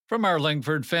From our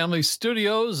Langford Family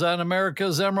Studios on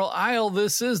America's Emerald Isle,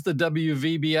 this is the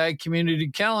WVBI Community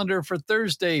Calendar for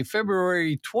Thursday,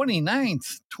 February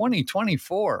 29th,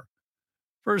 2024.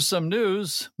 For some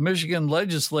news, Michigan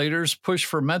legislators push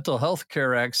for mental health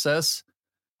care access.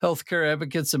 Healthcare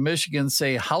advocates in Michigan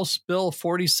say House Bill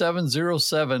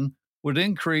 4707 would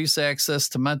increase access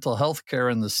to mental health care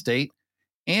in the state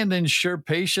and ensure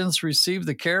patients receive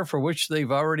the care for which they've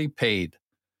already paid.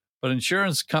 But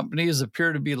insurance companies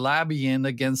appear to be lobbying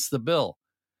against the bill.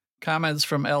 Comments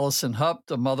from Allison Hupp,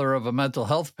 the mother of a mental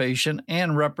health patient,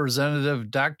 and Representative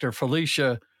Dr.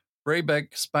 Felicia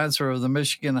Brabeck, sponsor of the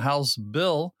Michigan House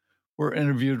bill, were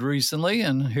interviewed recently,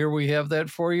 and here we have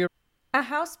that for you. A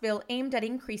House bill aimed at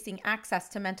increasing access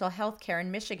to mental health care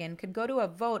in Michigan could go to a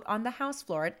vote on the House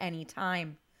floor at any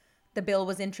time. The bill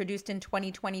was introduced in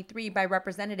 2023 by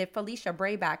Representative Felicia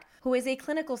Brabeck, who is a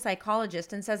clinical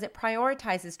psychologist and says it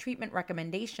prioritizes treatment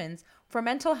recommendations for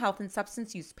mental health and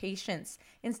substance use patients,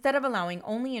 instead of allowing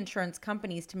only insurance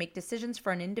companies to make decisions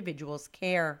for an individual's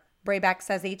care. Brabeck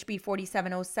says HB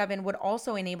 4707 would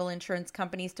also enable insurance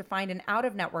companies to find an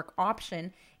out-of-network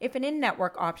option if an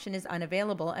in-network option is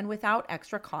unavailable and without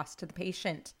extra cost to the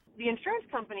patient. The insurance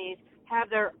companies have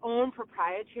their own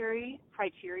proprietary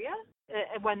criteria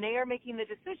when they are making the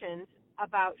decisions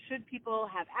about should people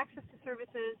have access to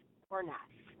services or not.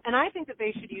 And I think that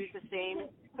they should use the same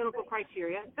clinical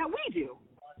criteria that we do.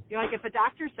 You know, like if a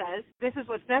doctor says this is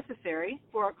what's necessary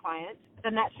for a client,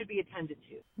 then that should be attended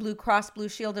to. Blue Cross Blue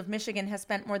Shield of Michigan has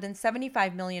spent more than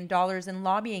 $75 million in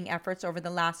lobbying efforts over the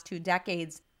last 2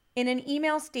 decades. In an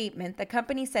email statement, the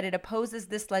company said it opposes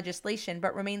this legislation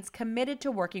but remains committed to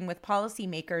working with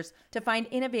policymakers to find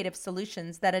innovative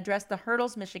solutions that address the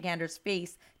hurdles Michiganders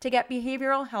face to get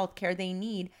behavioral health care they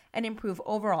need and improve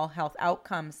overall health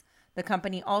outcomes. The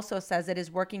company also says it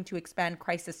is working to expand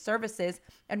crisis services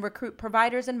and recruit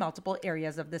providers in multiple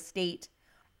areas of the state.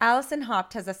 Allison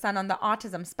Hopt has a son on the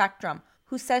autism spectrum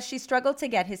who says she struggled to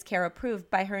get his care approved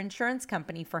by her insurance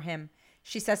company for him.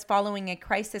 She says following a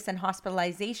crisis and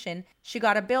hospitalization, she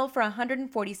got a bill for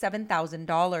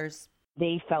 $147,000.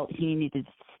 They felt he needed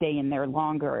to stay in there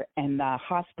longer, and the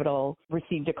hospital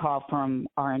received a call from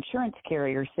our insurance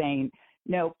carrier saying,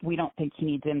 nope, we don't think he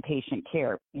needs inpatient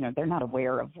care. You know, they're not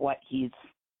aware of what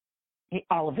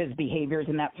all of his behaviors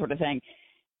and that sort of thing.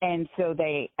 And so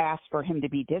they asked for him to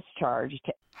be discharged.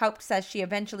 Haupt says she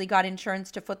eventually got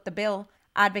insurance to foot the bill.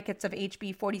 Advocates of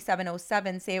HB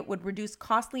 4707 say it would reduce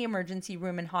costly emergency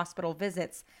room and hospital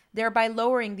visits, thereby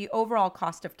lowering the overall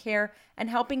cost of care and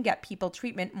helping get people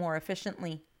treatment more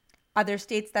efficiently. Other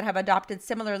states that have adopted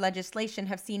similar legislation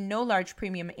have seen no large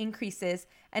premium increases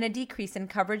and a decrease in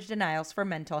coverage denials for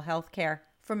mental health care.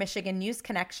 For Michigan News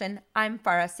Connection, I'm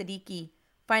Farah Siddiqui.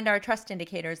 Find our trust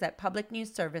indicators at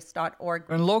publicnewsservice.org.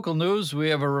 In local news, we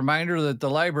have a reminder that the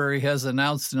library has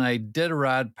announced an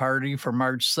Iditarod party for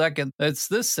March 2nd. That's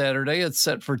this Saturday. It's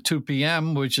set for 2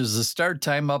 p.m., which is the start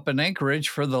time up in Anchorage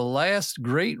for the last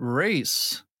great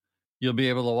race. You'll be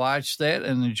able to watch that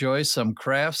and enjoy some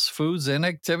crafts, foods, and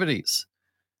activities.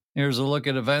 Here's a look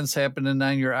at events happening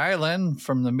on your island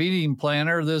from the meeting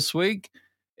planner this week.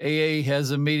 AA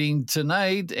has a meeting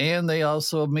tonight, and they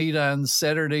also meet on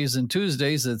Saturdays and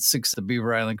Tuesdays at 6 at the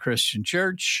Beaver Island Christian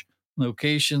Church.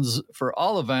 Locations for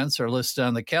all events are listed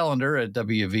on the calendar at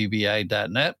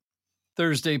WVBI.net.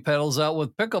 Thursday pedals out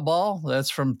with pickleball.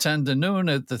 That's from 10 to noon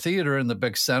at the theater in the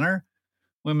Bick Center.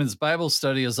 Women's Bible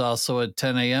study is also at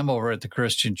 10 a.m. over at the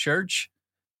Christian Church.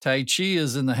 Tai Chi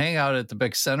is in the hangout at the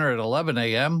Bick Center at 11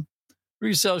 a.m.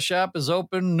 Resale shop is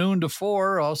open noon to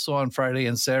 4, also on Friday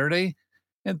and Saturday.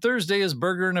 And Thursday is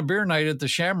Burger and a Beer Night at the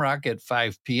Shamrock at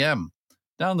 5 p.m.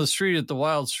 Down the street at the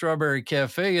Wild Strawberry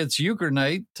Cafe, it's Euchre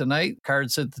Night. Tonight,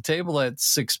 cards at the table at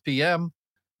 6 p.m.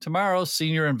 Tomorrow,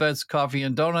 Senior and Vets Coffee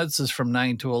and Donuts is from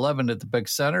 9 to 11 at the Big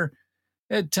Center.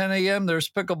 At 10 a.m., there's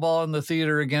pickleball in the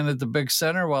theater again at the Big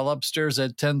Center, while upstairs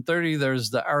at 10:30,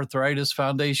 there's the Arthritis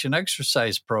Foundation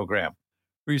exercise program.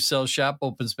 Resale shop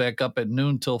opens back up at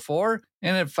noon till 4,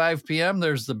 and at 5 p.m.,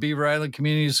 there's the Beaver Island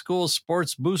Community School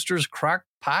Sports Boosters Crock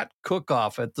Pot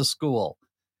Cook-Off at the school.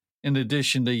 In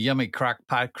addition to yummy crock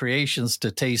pot creations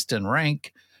to taste and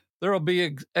rank, there will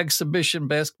be exhibition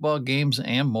basketball games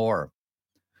and more.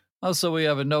 Also, we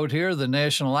have a note here. The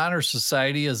National Honor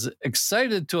Society is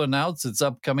excited to announce its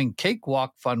upcoming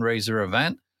Cakewalk fundraiser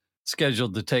event,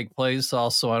 scheduled to take place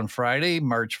also on Friday,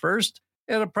 March 1st,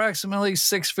 at approximately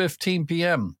 6:15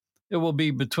 p.m. It will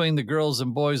be between the girls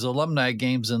and boys alumni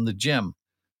games in the gym.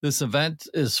 This event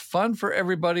is fun for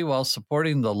everybody while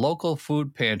supporting the local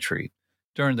food pantry.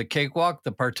 During the cakewalk,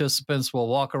 the participants will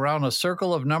walk around a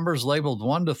circle of numbers labeled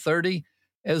 1 to 30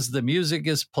 as the music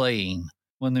is playing.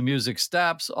 When the music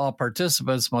stops, all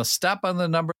participants must stop on the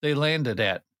number they landed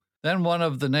at. Then one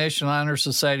of the National Honor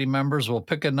Society members will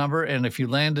pick a number, and if you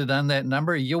landed on that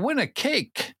number, you win a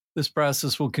cake. This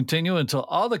process will continue until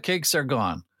all the cakes are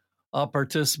gone. All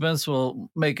participants will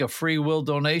make a free will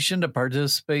donation to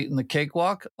participate in the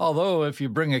cakewalk. Although, if you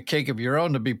bring a cake of your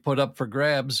own to be put up for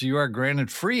grabs, you are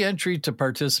granted free entry to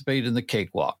participate in the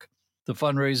cakewalk. The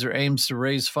fundraiser aims to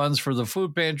raise funds for the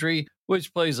food pantry,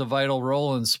 which plays a vital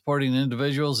role in supporting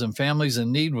individuals and families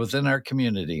in need within our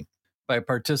community. By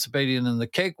participating in the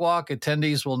cakewalk,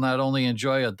 attendees will not only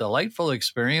enjoy a delightful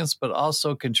experience, but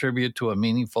also contribute to a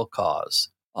meaningful cause.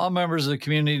 All members of the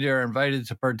community are invited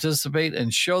to participate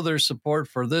and show their support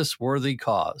for this worthy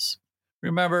cause.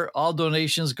 Remember, all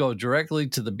donations go directly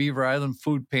to the Beaver Island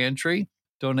Food Pantry.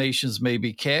 Donations may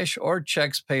be cash or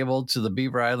checks payable to the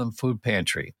Beaver Island Food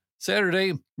Pantry.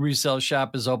 Saturday, resale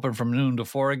shop is open from noon to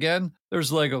 4 again.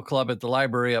 There's Lego Club at the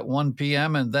library at 1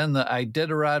 p.m. and then the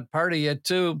Iditarod party at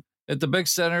 2. At the Big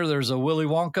Center, there's a Willy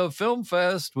Wonka Film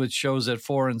Fest, which shows at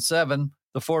 4 and 7.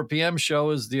 The 4 p.m.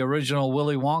 show is the original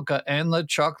Willy Wonka and the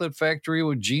Chocolate Factory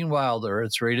with Gene Wilder.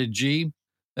 It's rated G.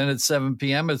 Then at 7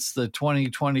 p.m., it's the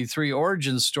 2023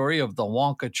 origin story of the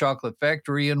Wonka Chocolate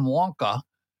Factory in Wonka,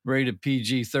 rated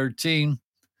PG-13.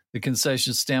 The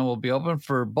concession stand will be open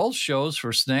for both shows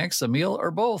for snacks, a meal,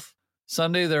 or both.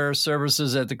 Sunday, there are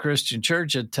services at the Christian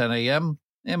Church at 10 a.m.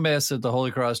 and Mass at the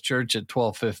Holy Cross Church at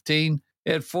 12:15.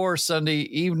 At 4 Sunday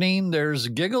evening, there's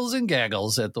Giggles and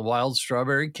Gaggles at the Wild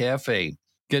Strawberry Cafe.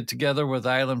 Get together with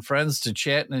Island friends to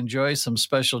chat and enjoy some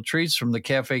special treats from the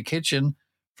cafe kitchen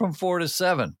from 4 to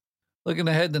 7. Looking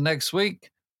ahead to next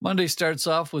week, Monday starts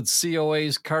off with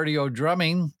COA's cardio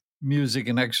drumming, music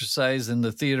and exercise in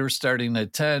the theater starting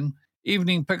at 10.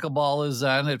 Evening pickleball is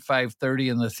on at 5:30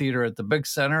 in the theater at the Big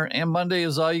Center, and Monday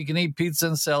is all-you-can-eat pizza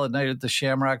and salad night at the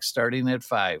Shamrock starting at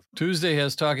 5. Tuesday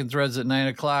has Talking Threads at 9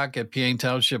 o'clock at Peaine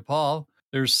Township Hall.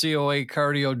 There's COA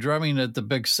cardio drumming at the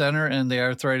Big Center and the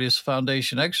Arthritis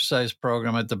Foundation exercise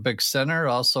program at the Big Center.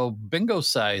 Also, bingo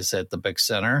size at the Big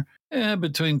Center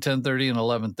between 10:30 and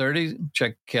 11:30.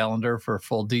 Check the calendar for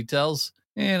full details.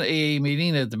 And AA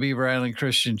meeting at the Beaver Island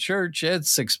Christian Church at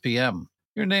 6 p.m.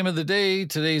 Your name of the day.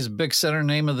 Today's Big Center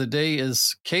name of the day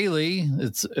is Kaylee.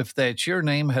 If that's your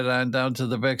name, head on down to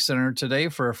the Big Center today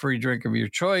for a free drink of your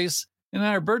choice. In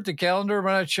our birthday calendar,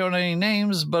 we're not showing any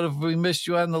names, but if we missed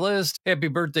you on the list, happy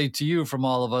birthday to you from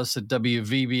all of us at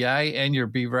WVBI and your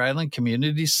Beaver Island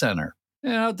Community Center.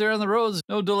 And out there on the roads,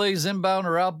 no delays inbound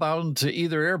or outbound to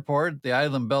either airport. The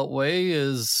Island Beltway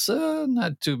is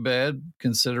not too bad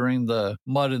considering the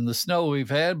mud and the snow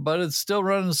we've had, but it's still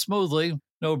running smoothly.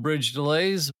 No bridge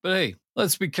delays, but hey,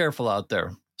 let's be careful out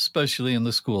there, especially in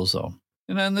the school zone.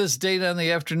 And on this date on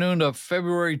the afternoon of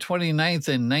February 29th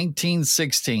in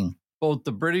 1916, both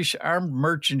the British armed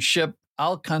merchant ship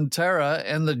Alcantara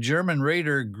and the German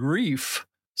raider Grief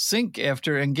sink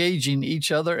after engaging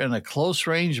each other in a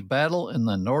close-range battle in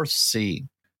the North Sea.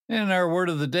 And our word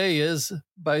of the day is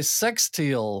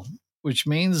bisextile, which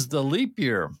means the leap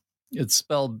year. It's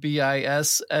spelled B-I-S-S-E-X-T-I-L-E.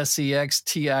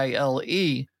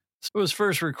 It was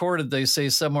first recorded, they say,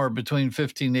 somewhere between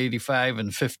 1585 and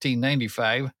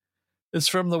 1595. It's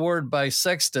from the word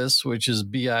bisextus, which is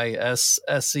B-I-S-S-E-X-T-U-S,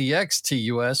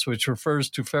 which refers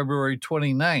to February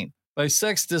 29th.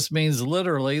 Bisextus means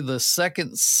literally the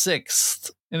second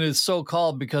sixth, and it's so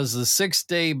called because the sixth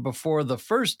day before the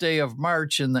first day of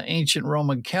March in the ancient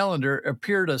Roman calendar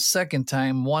appeared a second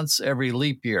time once every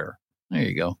leap year. There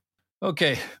you go.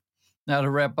 Okay. Now to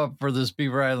wrap up for this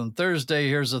Beaver Island Thursday,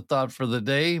 here's a thought for the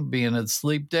day, being it's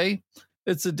Leap Day.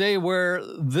 It's a day where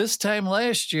this time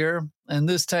last year and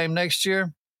this time next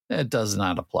year, that does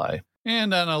not apply.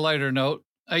 And on a lighter note,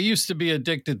 I used to be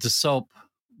addicted to soap,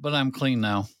 but I'm clean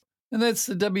now. And that's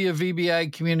the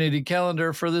WVBI community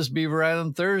calendar for this Beaver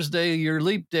Island Thursday, your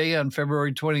Leap Day on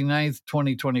February 29th,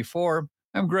 2024.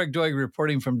 I'm Greg Doig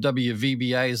reporting from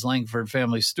WVBI's Langford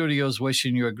Family Studios,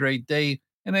 wishing you a great day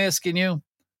and asking you,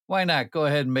 why not go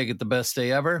ahead and make it the best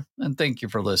day ever? And thank you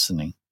for listening.